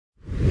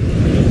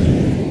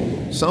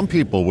Some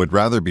people would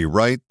rather be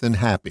right than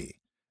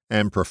happy,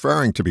 and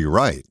preferring to be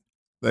right,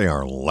 they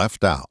are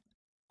left out.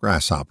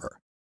 Grasshopper.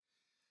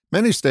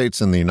 Many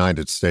states in the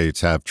United States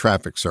have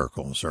traffic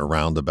circles or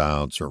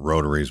roundabouts or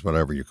rotaries,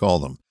 whatever you call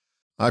them.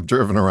 I've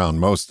driven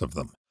around most of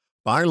them.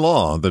 By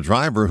law, the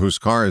driver whose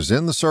car is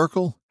in the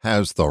circle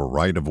has the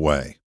right of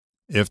way.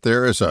 If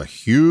there is a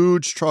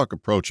huge truck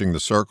approaching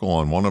the circle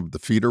on one of the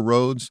feeder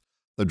roads,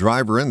 the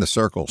driver in the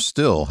circle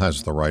still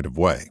has the right of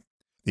way.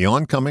 The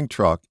oncoming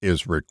truck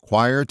is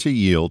required to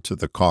yield to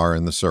the car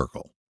in the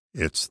circle.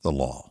 It's the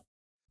law.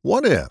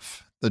 What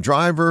if the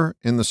driver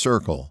in the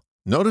circle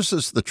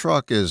notices the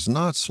truck is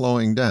not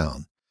slowing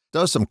down,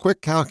 does some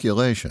quick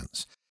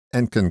calculations,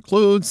 and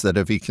concludes that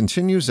if he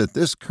continues at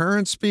this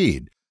current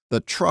speed, the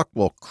truck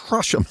will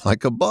crush him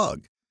like a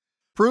bug?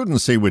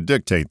 Prudency would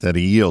dictate that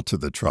he yield to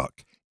the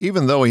truck,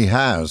 even though he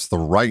has the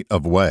right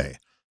of way.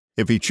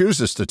 If he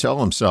chooses to tell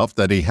himself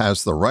that he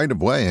has the right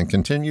of way and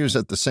continues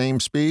at the same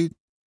speed,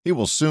 he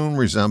will soon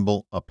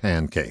resemble a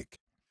pancake.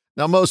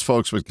 Now, most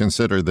folks would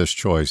consider this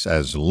choice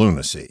as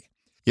lunacy.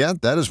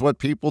 Yet that is what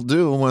people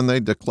do when they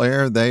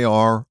declare they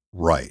are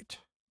right.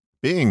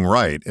 Being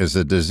right is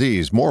a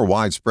disease more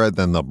widespread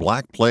than the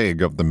Black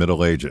Plague of the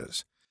Middle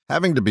Ages.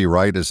 Having to be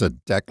right is a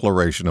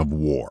declaration of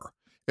war.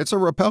 It's a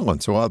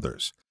repellent to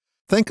others.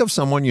 Think of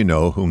someone you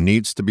know who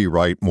needs to be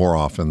right more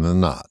often than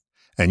not,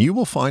 and you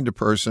will find a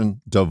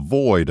person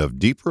devoid of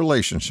deep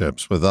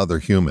relationships with other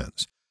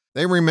humans.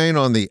 They remain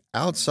on the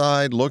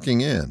outside looking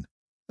in,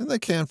 and they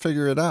can't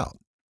figure it out.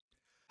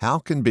 How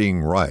can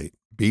being right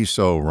be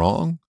so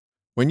wrong?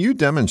 When you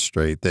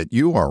demonstrate that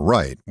you are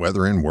right,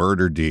 whether in word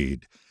or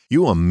deed,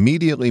 you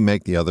immediately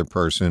make the other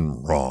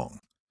person wrong.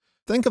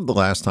 Think of the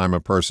last time a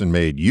person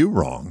made you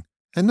wrong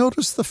and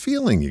notice the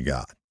feeling you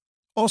got.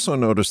 Also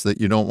notice that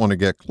you don't want to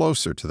get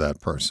closer to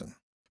that person.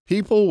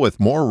 People with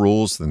more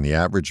rules than the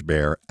average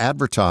bear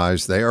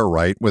advertise they are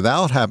right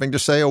without having to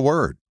say a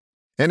word.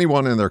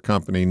 Anyone in their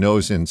company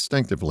knows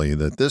instinctively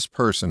that this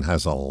person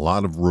has a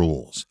lot of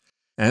rules.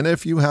 And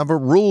if you have a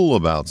rule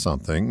about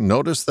something,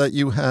 notice that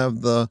you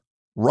have the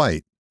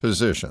right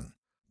position,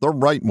 the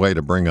right way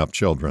to bring up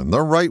children,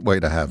 the right way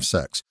to have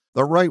sex,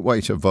 the right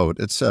way to vote,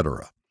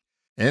 etc.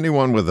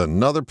 Anyone with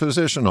another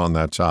position on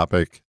that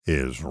topic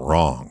is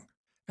wrong.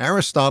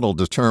 Aristotle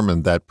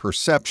determined that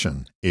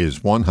perception is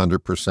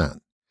 100%,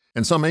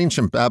 and some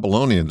ancient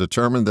Babylonian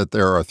determined that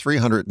there are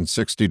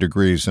 360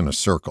 degrees in a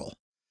circle.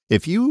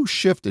 If you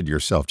shifted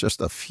yourself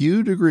just a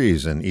few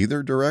degrees in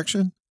either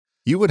direction,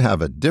 you would have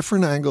a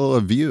different angle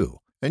of view,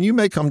 and you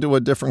may come to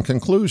a different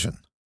conclusion.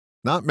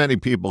 Not many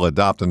people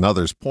adopt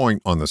another's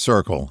point on the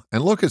circle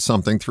and look at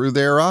something through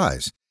their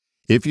eyes.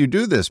 If you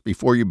do this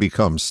before you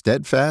become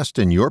steadfast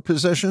in your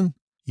position,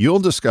 you'll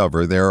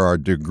discover there are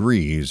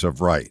degrees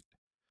of right.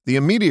 The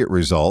immediate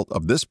result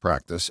of this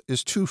practice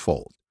is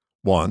twofold.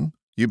 1,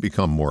 you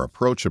become more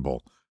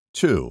approachable.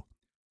 2,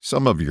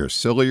 some of your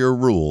sillier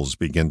rules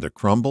begin to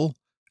crumble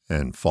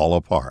and fall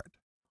apart.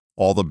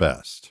 All the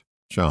best,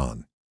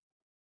 John.